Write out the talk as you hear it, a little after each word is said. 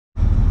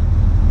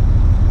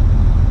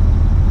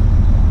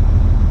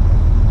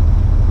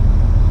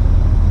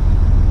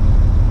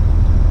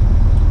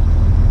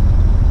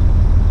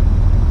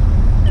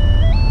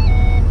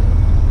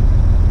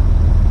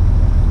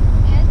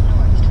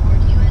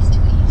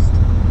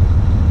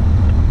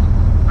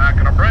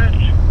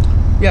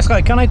Yes,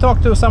 hi. Can I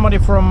talk to somebody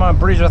from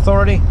Bridge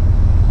Authority?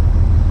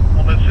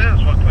 Well, this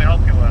is. What can we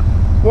help you with?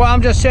 Well,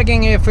 I'm just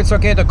checking if it's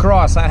okay to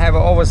cross. I have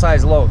an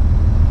oversized load.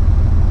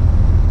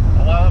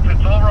 Well, if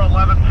it's over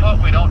 11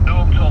 foot, we don't do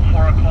them till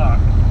 4 o'clock.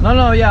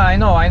 No, yeah, I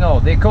know.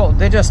 They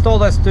just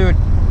told us to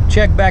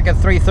check back at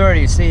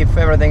 3:30, see if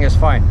everything is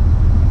fine.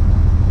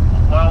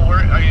 Well, where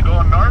are you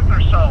going, north or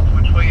south?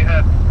 Which way you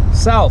head?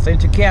 South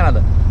into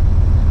Canada.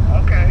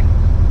 Okay.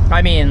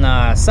 I mean,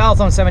 south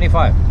on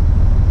 75.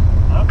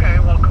 Okay,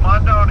 well, come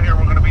on down here.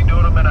 We're going to be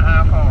doing them in a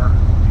half hour.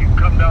 You can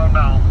come down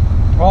now.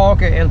 Oh,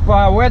 okay. And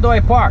where do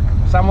I park?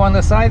 Somewhere on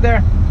the side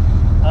there?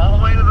 All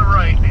the way to the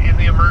right in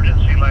the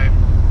emergency lane.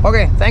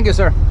 Okay, thank you,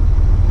 sir.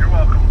 You're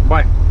welcome.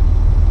 Bye.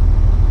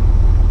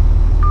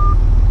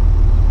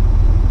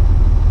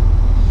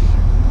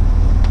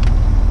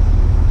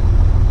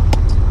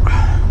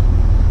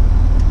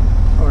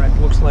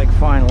 Alright, looks like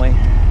finally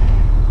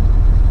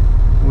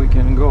we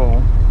can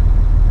go.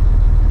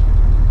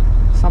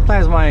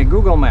 Sometimes my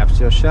Google Maps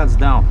just shuts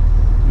down,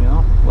 you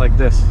know, like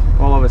this,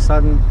 all of a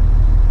sudden.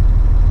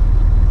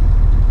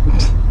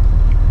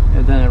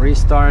 And then it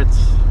restarts.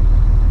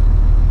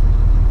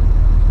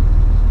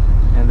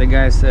 And the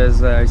guy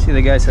says, you see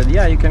the guy said,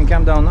 yeah, you can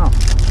come down now.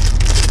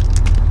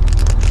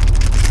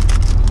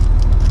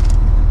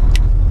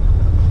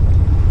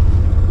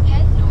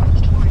 Head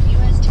north toward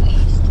US 2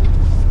 East.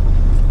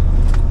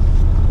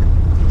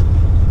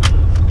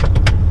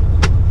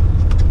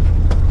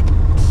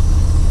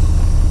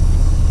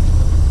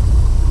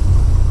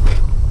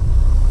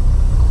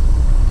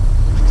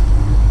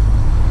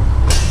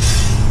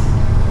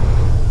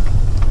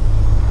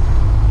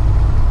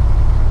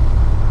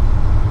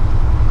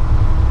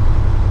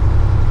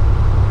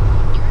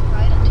 Turn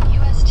right onto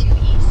US 2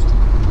 East.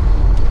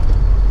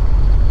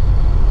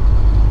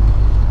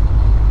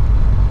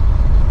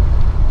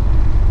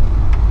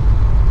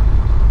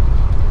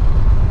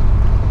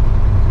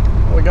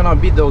 We're gonna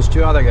beat those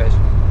two other guys.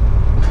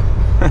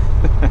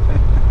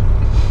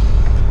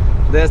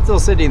 They're still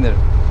sitting there.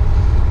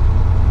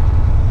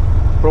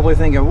 Probably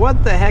thinking,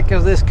 what the heck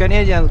is this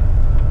Canadian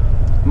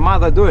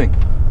mother doing?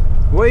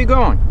 Where are you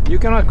going? You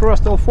cannot cross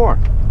till 4.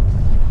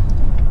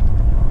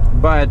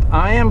 But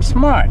I am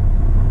smart.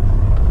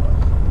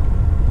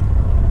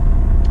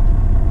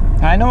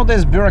 I know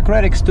this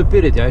bureaucratic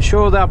stupidity. I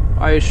show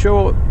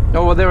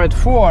over there at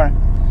 4.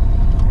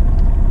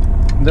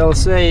 They'll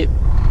say,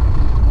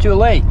 too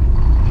late.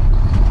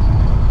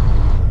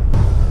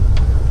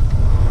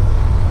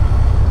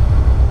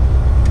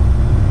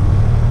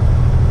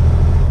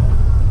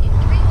 In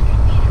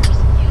 300 meters,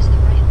 use the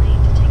right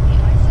lane to take the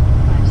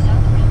I-75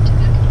 south route to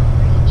Mackinac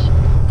Bridge.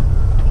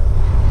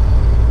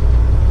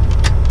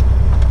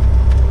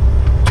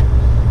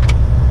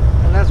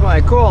 And that's why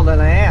I called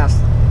and I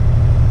asked,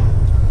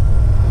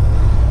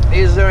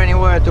 is there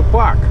anywhere to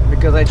park?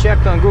 Because I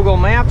checked on Google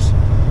Maps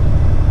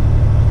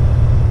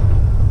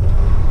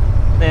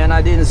and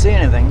I didn't see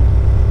anything.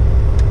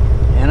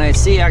 And I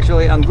see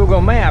actually on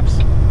Google Maps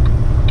Use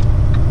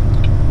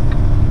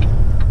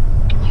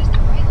the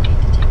right lane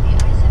to take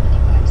the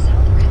I-75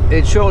 south route.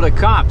 it showed a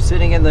cop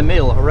sitting in the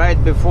middle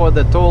right before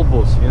the toll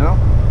booth, you know.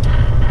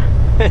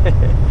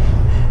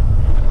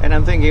 And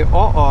I'm thinking,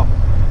 uh-oh,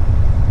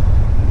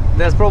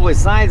 there's probably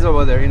signs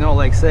over there, you know,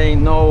 like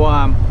saying no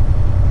In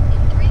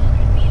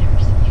 300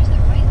 meters, use the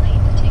right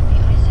lane to take the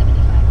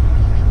I-75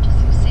 north route to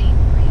Sault Ste.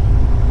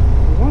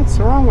 Marie. what's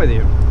wrong with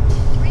you?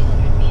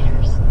 300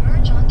 meters,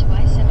 merge onto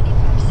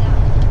I-75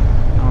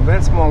 south. Oh,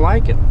 that's more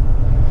like it.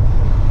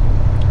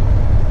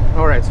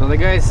 Alright, so the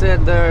guy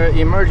said the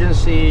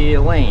emergency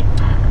lane.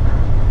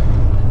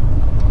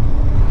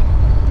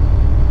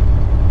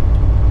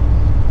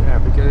 Yeah,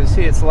 because you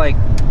see it's like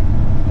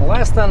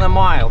less than a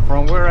mile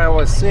from where I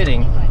was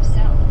sitting. 75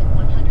 south,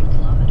 100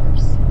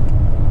 kilometers.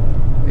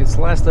 It's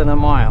less than a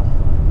mile.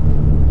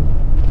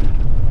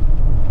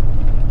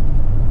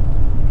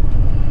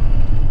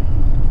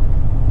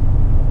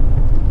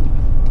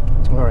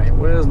 Alright,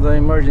 where's the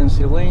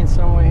emergency lane?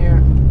 Somewhere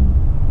here?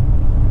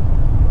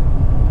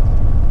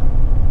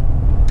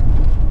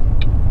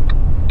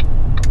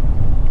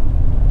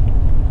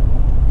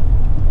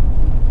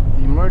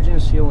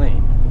 Emergency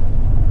lane.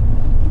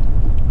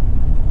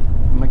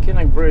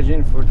 Mackinac Bridge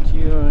in for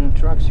two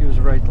trucks use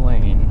right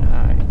lane.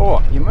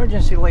 Oh,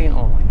 emergency lane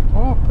only.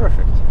 Oh,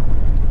 perfect.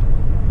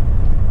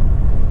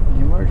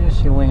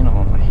 Emergency lane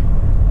only.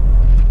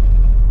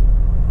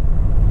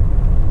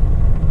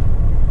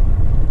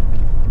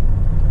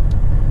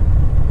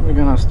 We're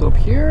gonna stop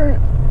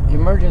here.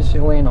 Emergency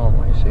lane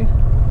only. See?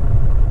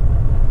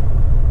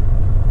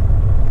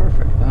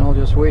 Perfect. Then I'll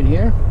just wait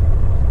here.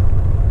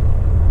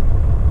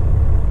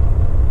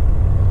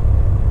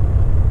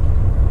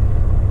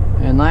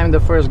 And I'm the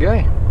first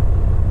guy.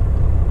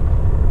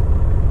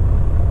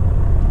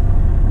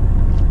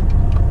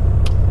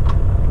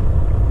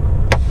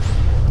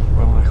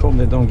 Well, I hope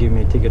they don't give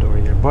me a ticket over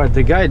here. But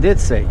the guy did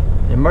say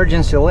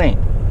emergency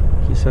lane.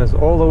 He says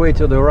all the way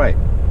to the right.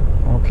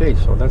 Okay,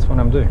 so that's what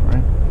I'm doing,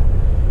 right?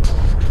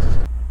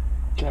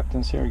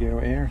 Captain Sergei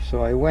here.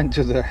 So I went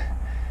to the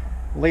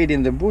lady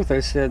in the booth. I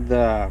said,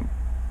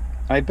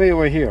 I pay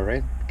over here,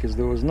 right? Because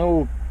there was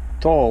no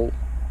toll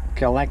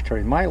collector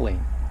in my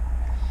lane.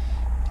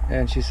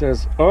 And she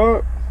says,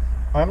 "Oh,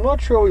 I'm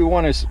not sure we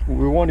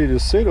wanted to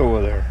sit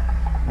over there."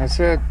 I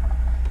said,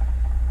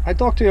 "I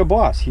talked to your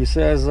boss." He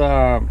says,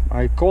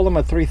 I called him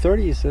at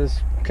 3:30. He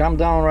says, "Come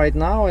down right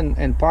now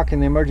and park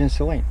in the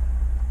emergency lane,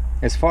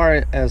 as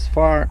far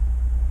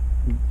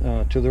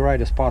to the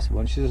right as possible."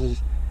 And she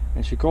says,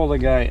 and she called the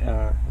guy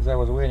as I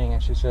was waiting,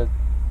 and she said,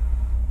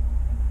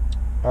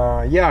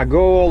 "Yeah,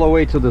 go all the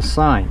way to the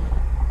sign.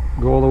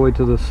 Go all the way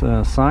to this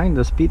sign,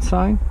 the speed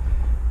sign,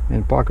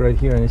 and park right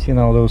here." And you see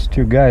now those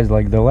two guys,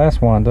 like the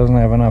last one doesn't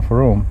have enough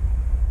room,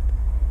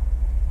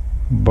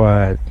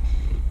 but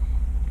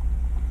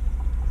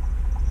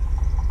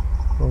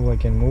probably I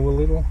can move a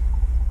little.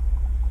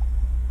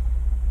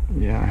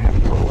 Yeah, I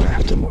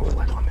have to move a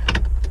little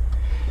bit.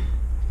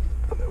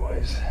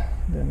 Otherwise,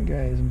 that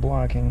guy is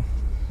blocking.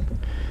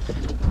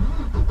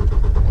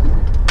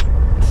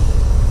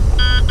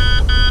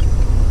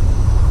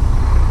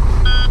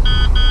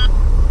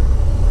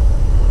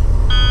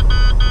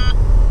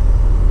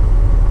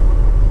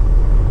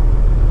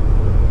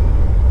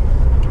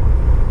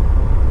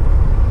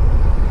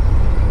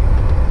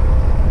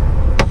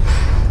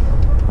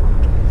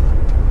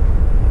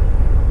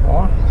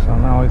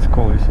 It's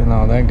cool. You see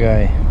now that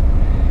guy,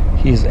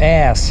 his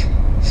ass,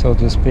 so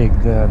to speak,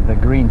 the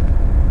green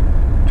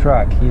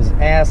truck, his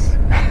ass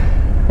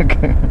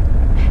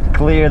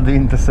cleared the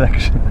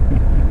intersection.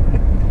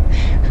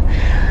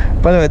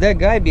 By the way, that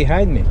guy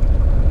behind me,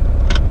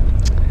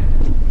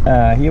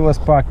 he was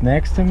parked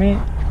next to me,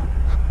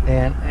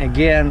 and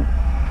again,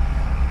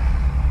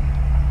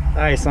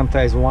 I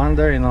sometimes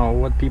wonder, you know,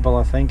 what people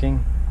are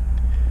thinking,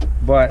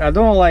 but I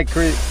don't like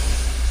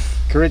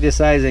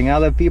criticizing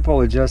other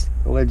people.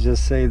 Let's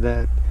just say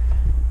that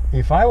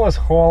if I was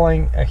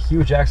hauling a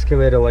huge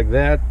excavator like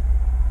that,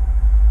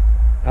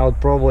 I would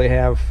probably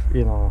have,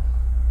 you know,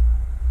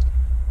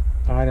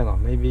 I don't know,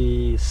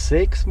 maybe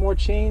 6 more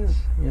chains,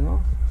 you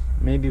know,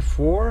 maybe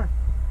 4.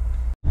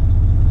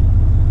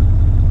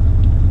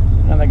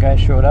 Another guy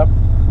showed up,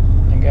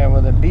 a guy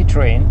with a B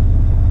train.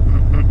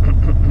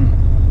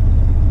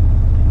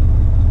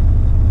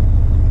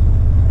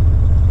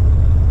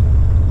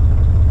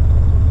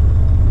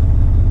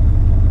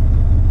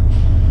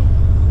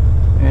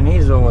 And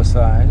he's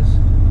oversized.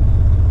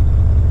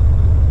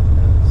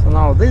 So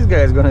now this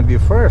guy is gonna be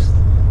first,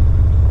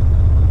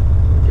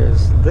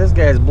 because this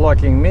guy is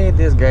blocking me,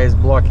 this guy is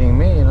blocking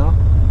me, you know.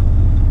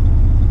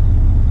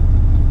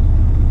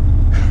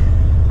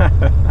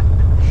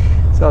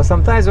 So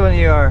sometimes when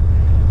you are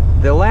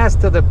the last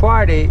to the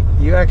party,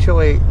 you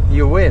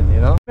win,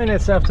 you know.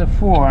 Minutes after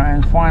 4,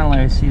 and finally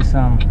I see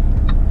some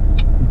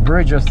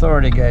bridge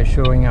authority guys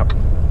showing up.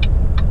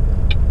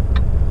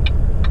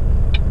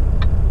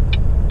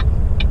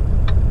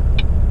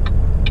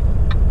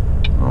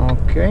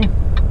 Okay,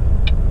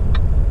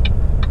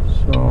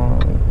 so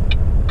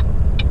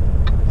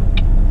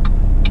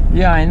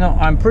yeah, I know,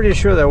 I'm pretty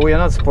sure that we are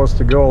not supposed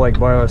to go like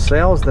by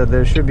ourselves, that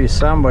there should be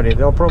somebody.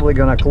 They're probably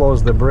gonna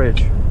close the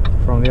bridge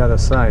from the other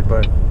side,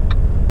 but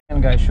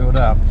one guy showed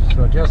up,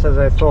 so just as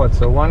I thought.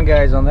 So one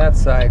guy is on that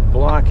side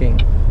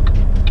blocking.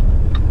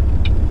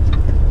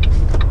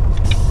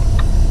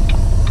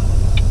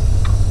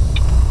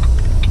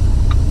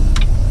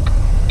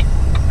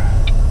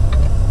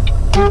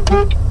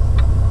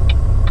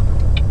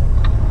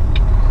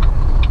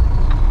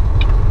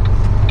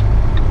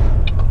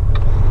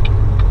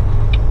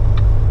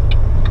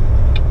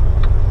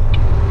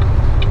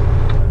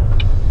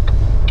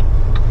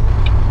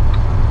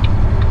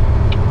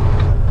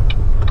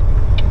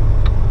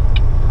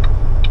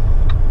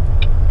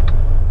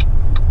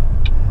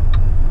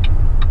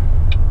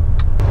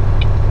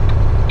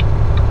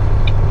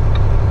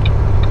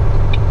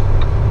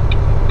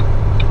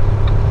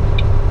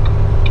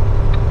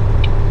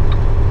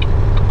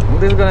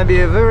 This is gonna be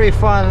a very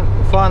fun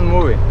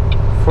movie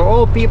for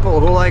all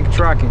people who like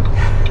trucking.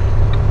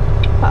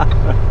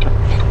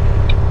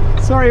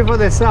 Sorry for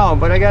the sound,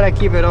 but I gotta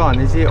keep it on.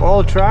 You see,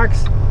 all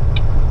trucks,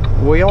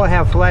 we all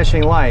have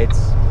flashing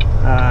lights.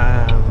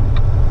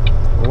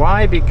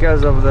 Why?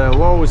 Because of the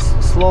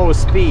slow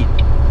speed.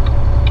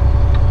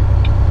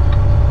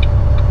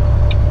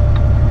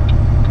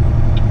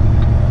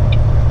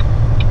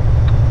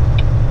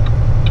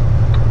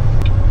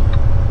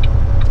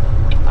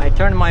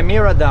 Turn my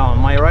mirror down,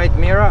 my right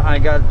mirror. I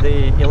got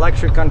the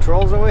electric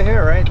controls over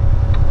here, right?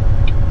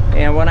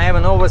 And when I have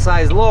an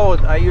oversized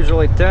load, I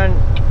usually turn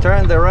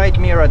the right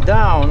mirror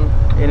down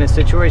in a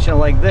situation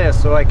like this,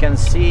 so I can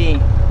see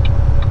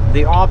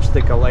the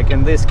obstacle. Like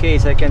in this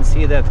case, I can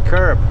see that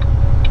curb,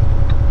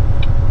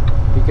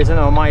 because you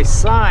know my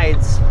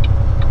sides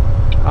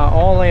are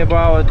only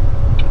about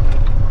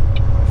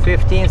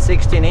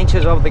 15-16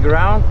 inches off the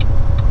ground.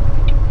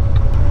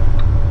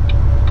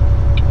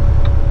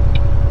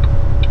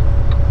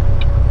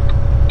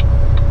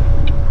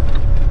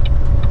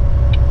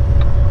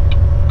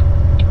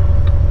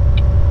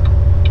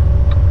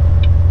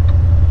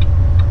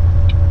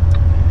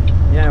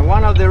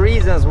 The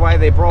reasons why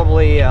they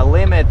probably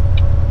limit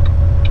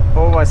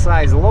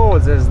oversized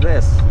loads as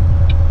this.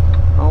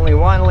 Only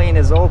one lane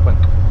is open.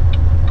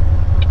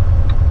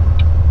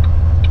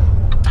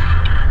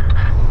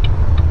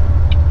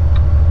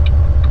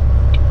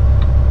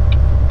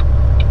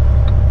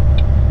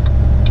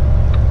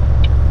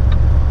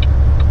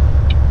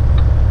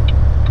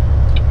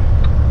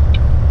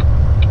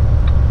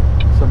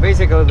 So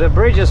basically the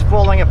bridge is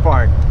falling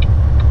apart.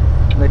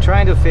 They're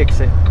trying to fix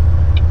it.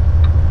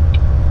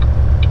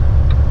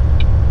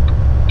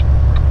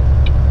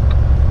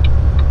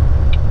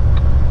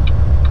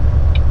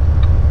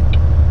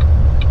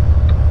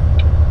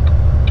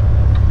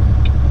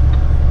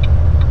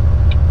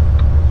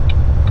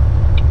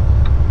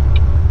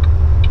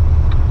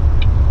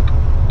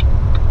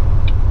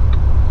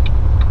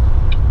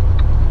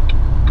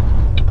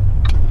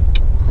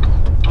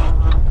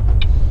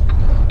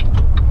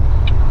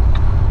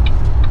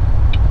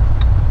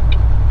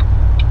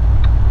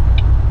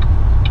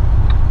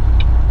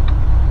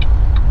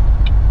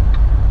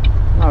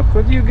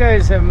 Could you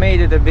guys have made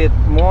it a bit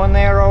more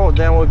narrow?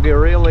 That would be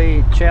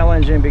really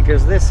challenging,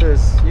 because this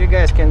is, you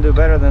guys can do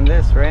better than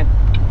this, right?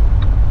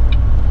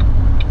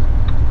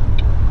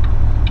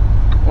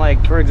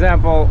 Like, for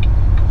example,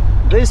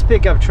 this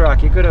pickup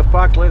truck, you could have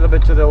parked a little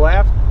bit to the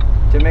left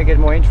to make it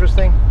more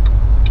interesting.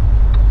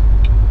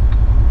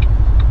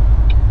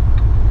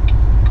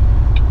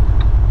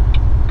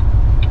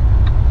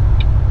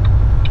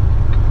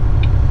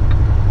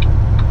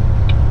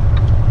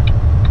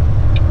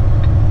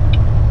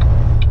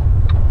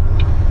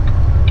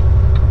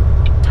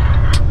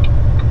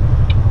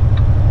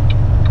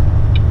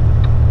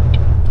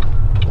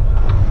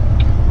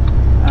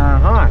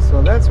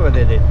 So that's what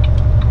they did.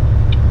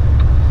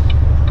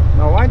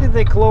 Now, why did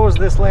they close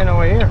this lane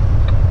over here?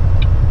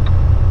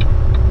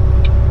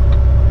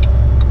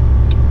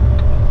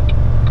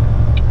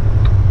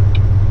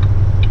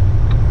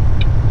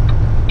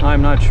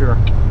 I'm not sure.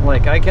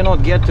 Like, I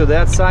cannot get to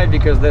that side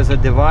because there's a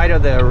divider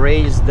that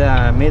raised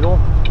the middle.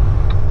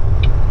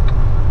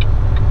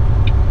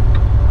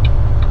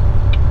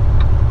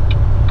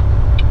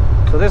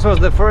 So this was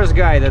the first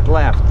guy that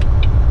left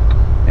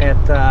at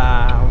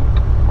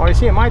oh, you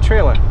see my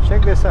trailer.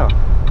 Check this out.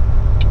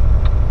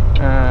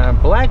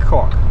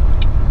 Blackhawk.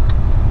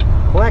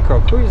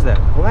 Blackhawk. Who is that?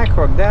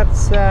 Blackhawk.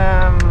 That's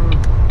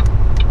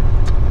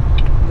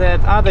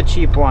that other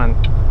cheap one.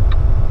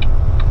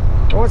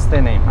 What's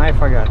the name? I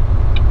forgot.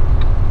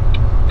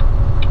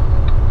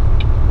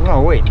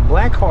 No, wait.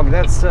 Blackhawk.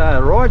 That's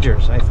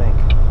Rogers, I think.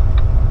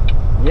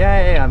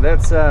 Yeah,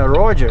 that's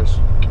Rogers.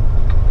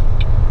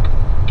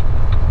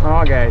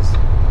 Oh, guys.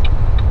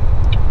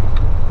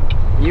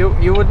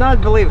 You would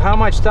not believe how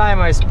much time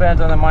I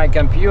spent on my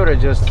computer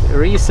just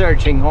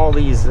researching all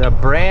these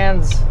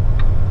brands,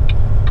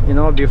 you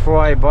know, before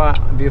I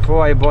bought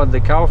the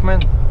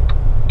Kaufman.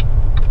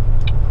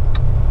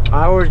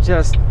 I was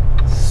just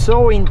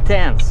so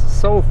intense,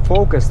 so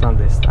focused on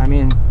this. I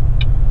mean,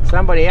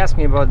 somebody asked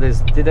me about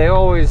this. Did I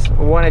always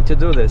wanted to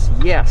do this?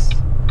 Yes.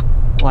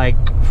 Like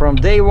from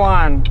day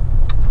one.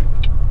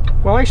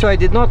 Well, actually, I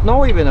did not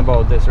know even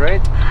about this,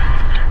 right?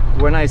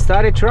 When I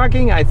started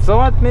trucking, I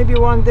thought maybe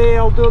one day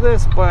I'll do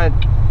this, but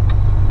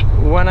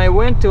when I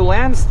went to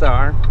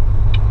Landstar,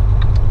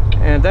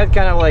 and that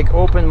kind of like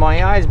opened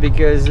my eyes,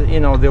 because, you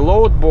know, the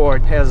load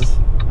board has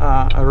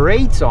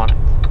rates on it,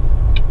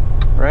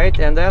 right?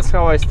 And that's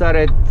how I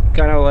started,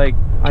 kind of like,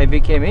 I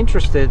became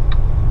interested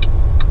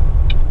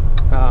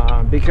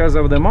because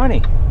of the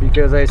money,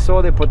 because I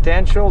saw the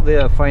potential,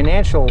 the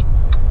financial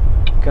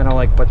kind of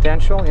like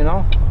potential, you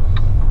know,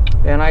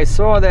 and I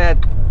saw that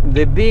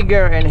the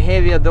bigger and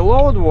heavier the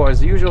load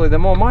was, usually the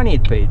more money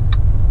it paid.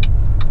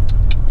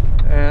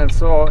 And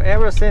so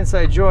ever since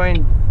I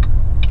joined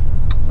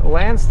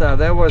Landstar,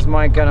 that was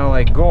my kind of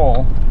like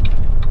goal,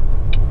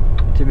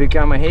 to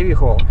become a heavy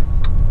hauler.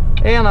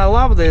 And I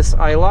love this.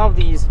 I love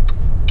these,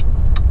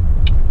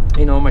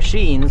 you know,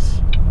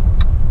 machines.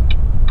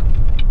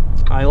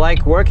 I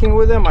like working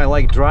with them. I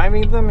like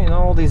driving them, you know,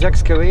 all these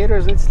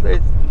excavators. It's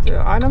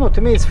I don't know, to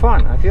me it's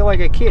fun. I feel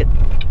like a kid.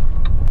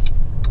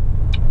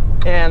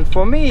 And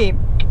for me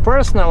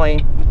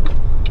personally,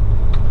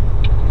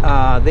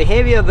 the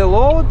heavier the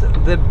load,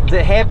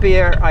 the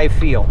happier I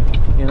feel.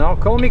 You know,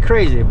 call me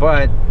crazy,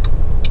 but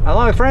I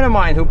know a friend of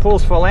mine who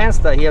pulls for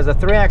Landstar. He has a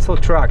 3-axle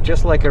truck,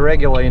 just like a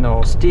regular, you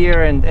know,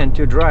 steer and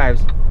 2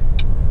 drives.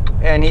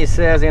 And he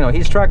says, you know,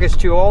 his truck is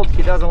too old.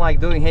 He doesn't like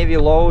doing heavy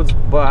loads,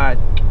 but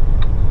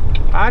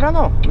I don't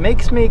know,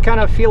 makes me kind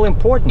of feel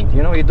important.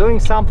 You know, you're doing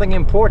something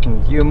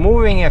important. You're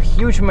moving a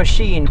huge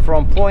machine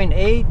from point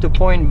A to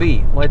point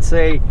B. Let's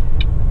say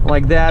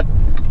like that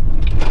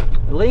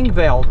link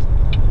belt,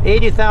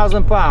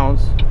 80,000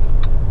 pounds,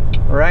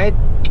 right?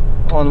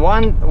 On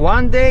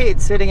one day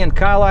it's sitting in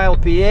Carlisle,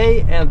 PA,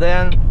 and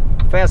then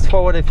fast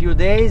forward a few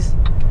days,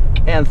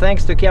 and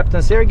thanks to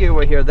Captain Sergei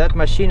over here, that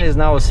machine is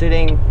now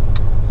sitting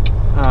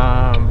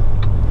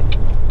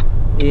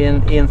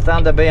in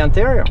Thunder Bay,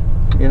 Ontario.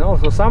 You know,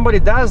 so somebody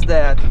does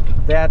that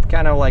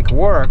kind of like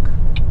work,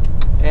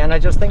 and I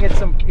just think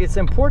it's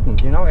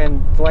important, you know.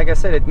 And like I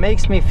said, it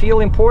makes me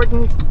feel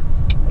important,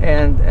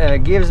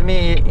 and gives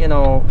me, you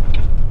know,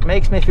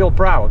 makes me feel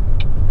proud.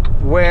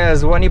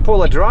 Whereas when you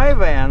pull a dry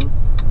van,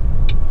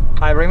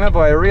 I remember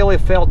I really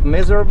felt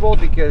miserable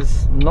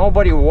because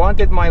nobody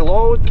wanted my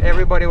load.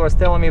 Everybody was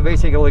telling me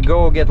basically,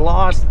 go get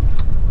lost,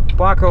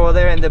 park over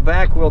there in the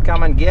back, we'll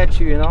come and get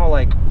you, you know,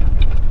 like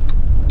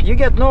you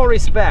get no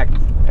respect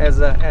as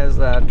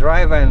a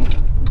drive-in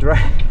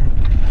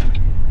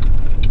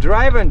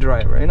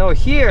driver. You know,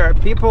 here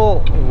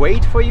people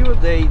wait for you.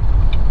 They,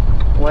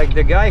 like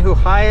the guy who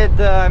hired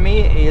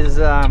me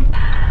is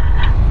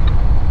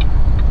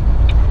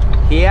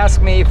he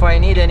asked me if I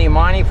need any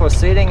money for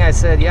sitting. I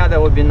said, yeah,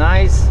 that would be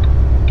nice.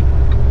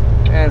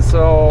 And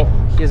so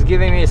he's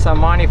giving me some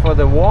money for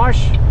the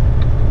wash,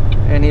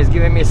 and he's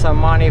giving me some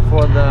money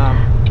for the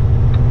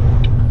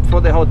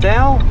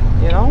hotel,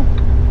 you know.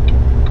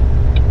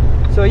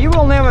 So you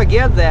will never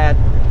get that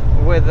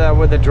with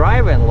the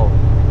drive-in load.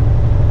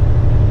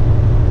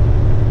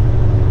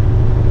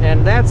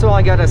 And that's all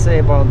I gotta say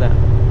about that.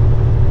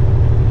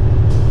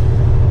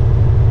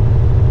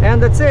 And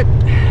that's it.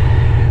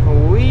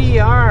 We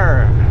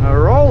are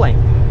rolling.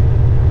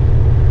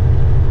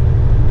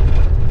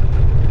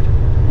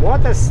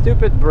 What a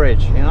stupid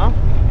bridge, you know?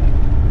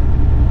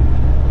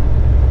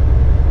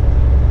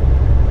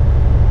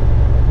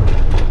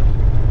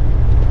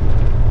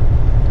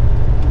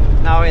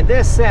 Now, in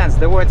this sense,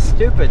 the word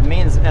stupid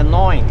means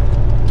annoying.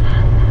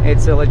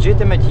 It's a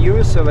legitimate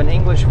use of an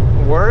English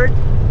word.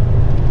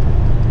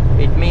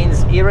 It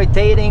means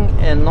irritating,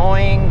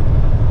 annoying,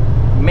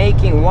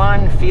 making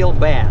one feel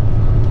bad.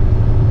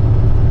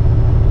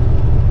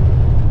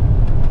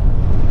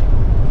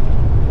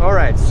 All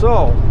right,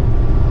 so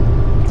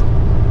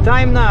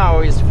time now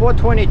is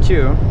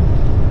 4:22.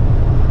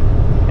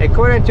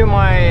 According to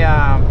my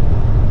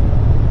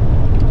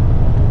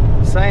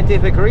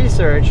scientific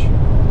research,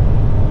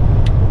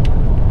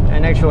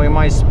 and actually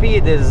my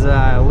speed is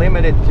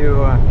limited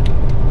to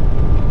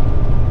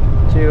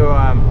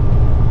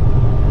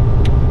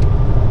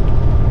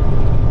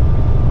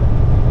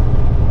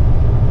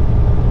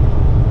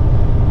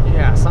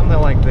yeah, something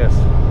like this.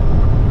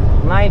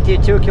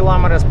 92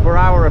 kilometers per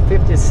hour,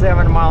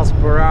 57 miles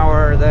per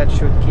hour. That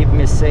should keep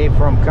me safe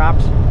from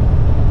cops.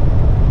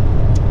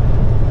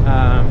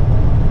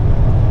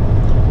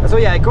 So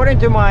yeah, according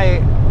to my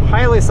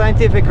highly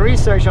scientific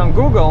research on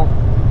Google,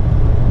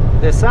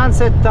 the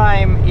sunset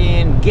time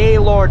in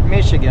Gaylord,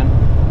 Michigan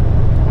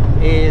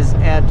is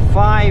at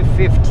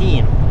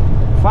 5:15.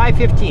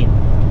 5:15.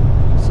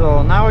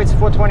 So now it's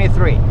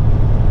 4:23.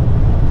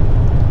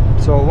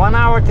 So 1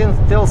 hour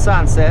till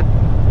sunset.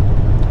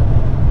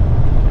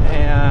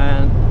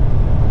 And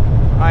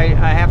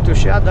I have to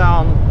shut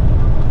down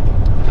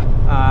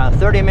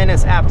 30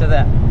 minutes after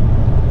that.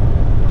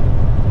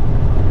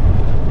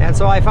 And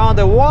so I found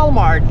a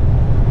Walmart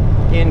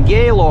in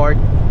Gaylord,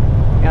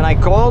 and I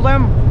called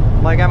them,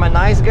 like I'm a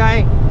nice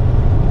guy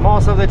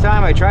most of the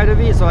time, I try to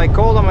be. So I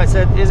called them, I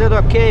said, is it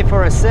okay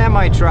for a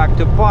semi-truck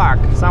to park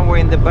somewhere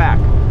in the back?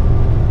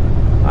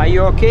 Are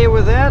you okay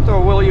with that, or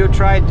will you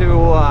try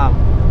to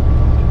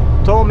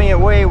tow me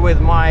away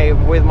with my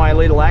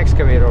little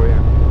excavator over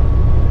here?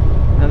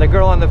 And the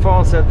girl on the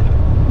phone said,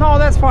 no,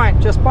 that's fine,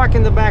 just park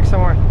in the back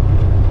somewhere.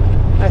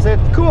 I said,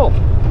 cool,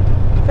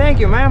 thank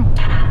you, ma'am.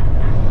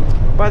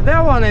 But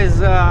that one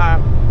is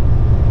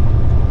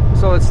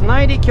so it's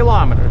 90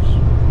 kilometers,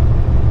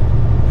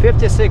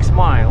 56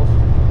 miles,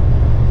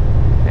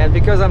 and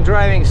because I'm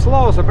driving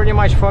slow, so pretty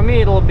much for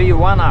me it'll be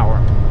 1 hour.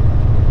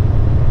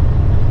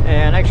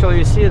 And actually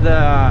you see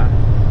the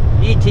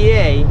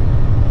ETA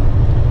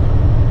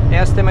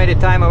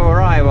estimated time of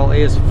arrival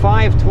is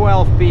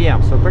 5:12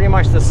 p.m. so pretty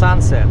much the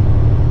sunset.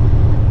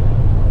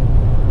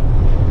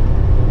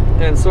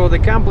 And so the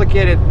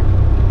complicated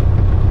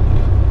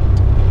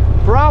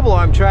problem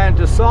I'm trying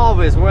to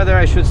solve is whether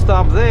I should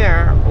stop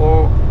there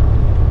or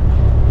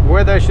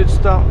whether I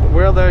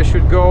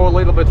should go a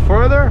little bit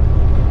further.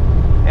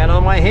 And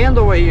on my hand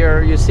over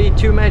here you see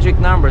two magic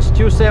numbers,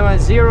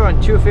 270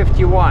 and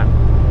 251.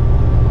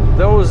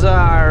 Those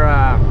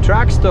are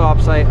truck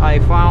stops I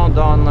found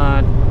on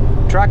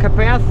Tracker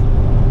Path.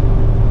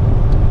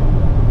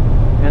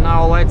 And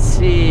now let's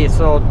see,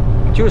 so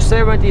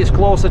 270 is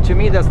closer to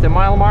me, that's the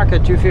mile marker.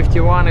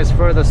 251 is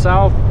further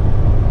south.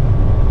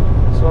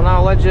 So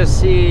now let's just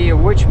see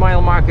which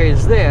mile marker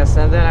is this,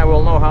 and then I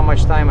will know how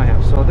much time I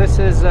have. So this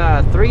is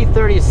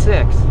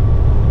 336,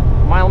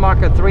 mile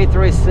marker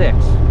 336.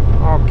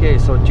 Okay,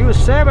 so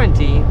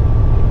 270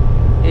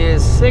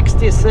 is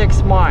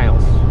 66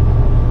 miles.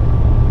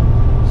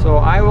 So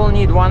I will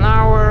need 1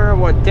 hour,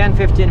 what,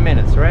 10-15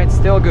 minutes, right?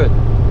 Still good.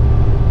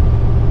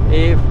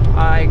 If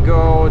I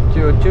go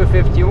to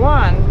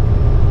 251,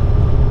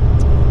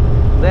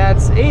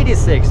 that's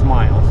 86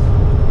 miles.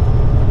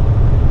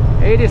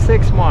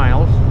 86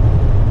 miles.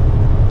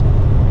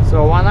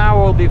 So 1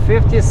 hour will be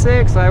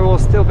 56. I will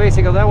still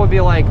basically, that will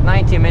be like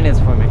 90 minutes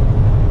for me.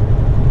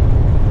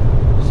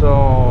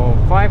 So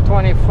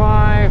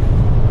 5:25.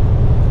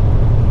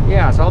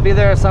 Yeah, so I'll be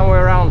there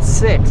somewhere around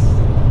 6,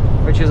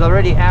 which is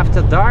already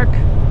after dark.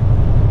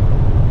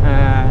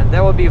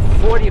 That will will be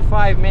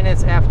 45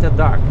 minutes after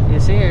dark. You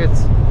see,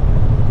 it's,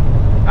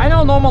 I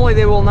know normally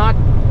they will not,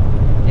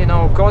 you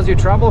know, cause you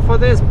trouble for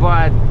this,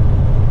 but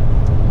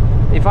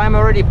if I'm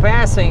already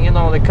passing, you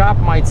know, the cop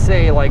might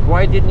say, like,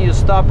 why didn't you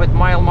stop at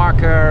mile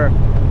marker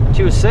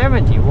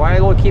 270? Why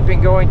are you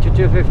keeping going to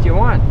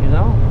 251, you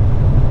know?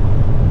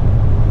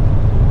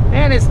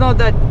 And it's not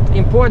that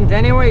important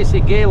anyway. You see,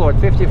 Gaylord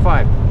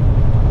 55.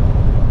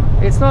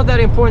 It's not that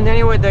important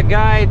anyway. The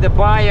guy, the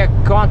buyer,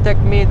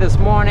 contacted me this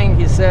morning.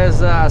 He says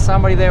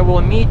somebody there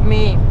will meet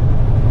me,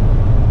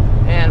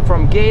 and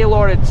from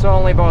Gaylord it's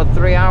only about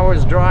 3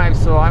 hours drive,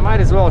 so I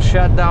might as well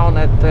shut down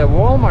at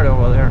Walmart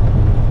over there.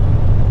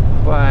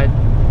 But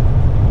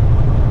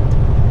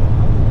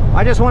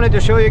I just wanted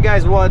to show you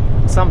guys what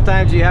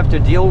sometimes you have to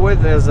deal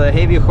with as a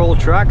heavy haul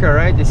trucker,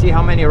 right? You see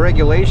how many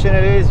regulation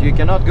it is. You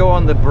cannot go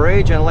on the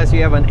bridge unless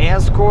you have an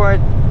escort,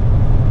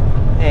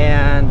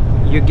 and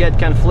you get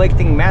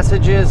conflicting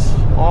messages.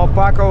 Oh,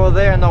 park over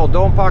there. No,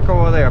 don't park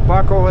over there.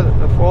 Park over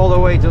all the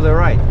way to the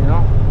right, you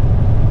know.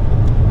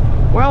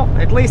 Well,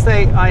 at least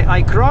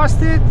I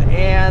crossed it,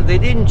 and they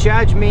didn't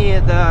charge me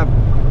the,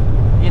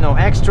 you know,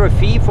 extra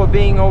fee for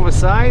being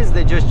oversized.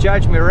 They just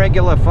charged me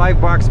regular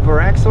 $5 per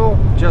axle,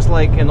 just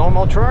like a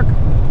normal truck.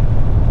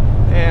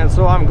 And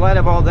so I'm glad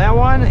about that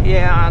one.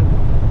 And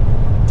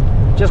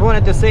just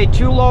wanted to say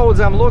 2 loads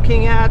I'm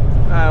looking at.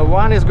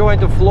 One is going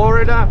to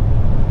Florida.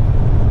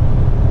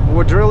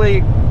 Would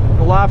really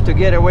love to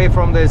get away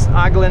from this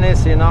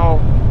ugliness, you know,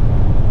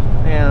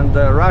 and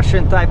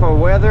Russian type of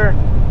weather,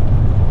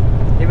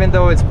 even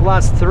though it's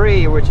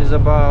 +3, which is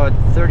about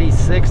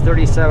 36,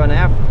 37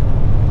 F.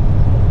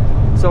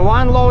 So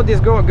one load is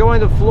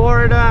going to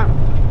Florida,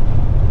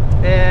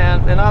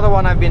 and another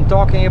one I've been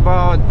talking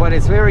about, but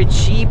it's very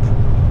cheap.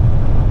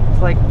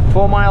 It's like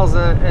 4 miles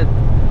at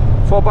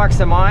 $4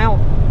 a mile.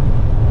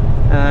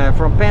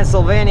 From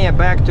Pennsylvania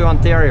back to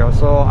Ontario.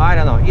 So I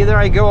don't know, either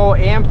I go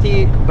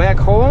empty back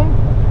home,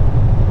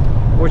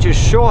 which is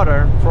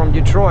shorter from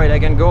Detroit. I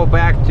can go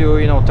back to,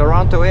 you know,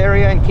 Toronto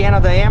area in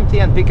Canada empty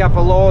and pick up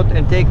a load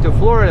and take to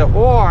Florida,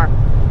 or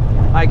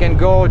I can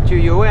go to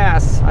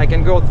US. I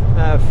can go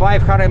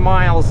 500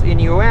 miles in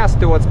US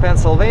towards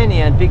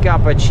Pennsylvania and pick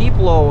up a cheap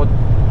load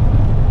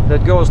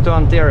that goes to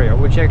Ontario,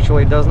 which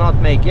actually does not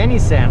make any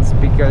sense,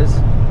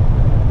 because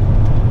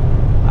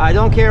I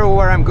don't care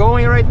where I'm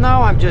going right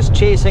now. I'm just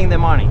chasing the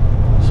money.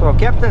 So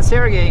Captain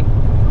Sergei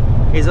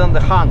is on the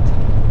hunt.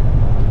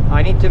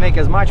 I need to make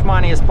as much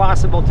money as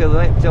possible till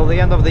the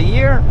end of the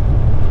year,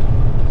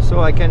 so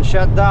I can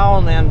shut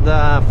down and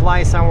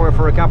fly somewhere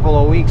for a couple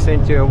of weeks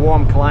into a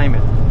warm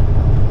climate.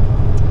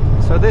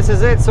 So this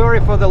is it.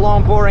 Sorry for the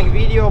long boring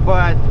video,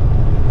 but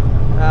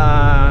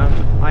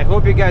I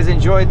hope you guys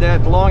enjoyed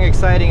that long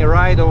exciting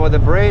ride over the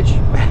bridge.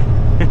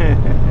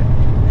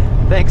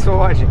 Thanks for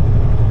watching.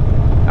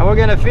 And we're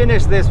gonna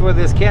finish this with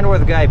this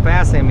Kenworth guy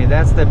passing me.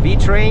 That's the B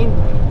train,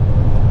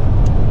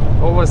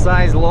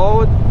 oversized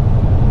load.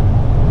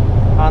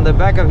 On the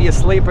back of his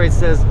sleeper it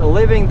says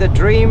 "Living the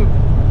Dream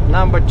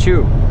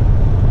 #2."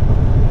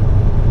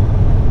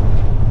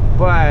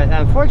 But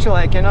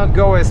unfortunately I cannot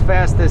go as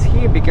fast as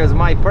he, because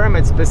my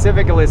permit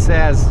specifically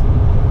says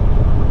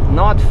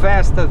not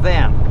faster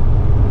than.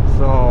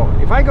 So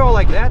if I go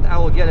like that, I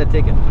will get a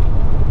ticket.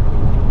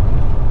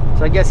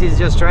 So I guess he's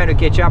just trying to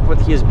catch up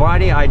with his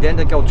buddy,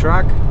 identical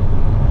truck.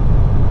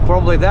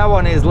 Probably that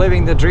one is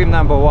living the dream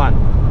 #1.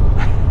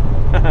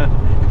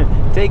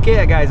 Take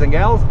care, guys and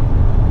gals.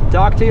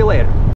 Talk to you later.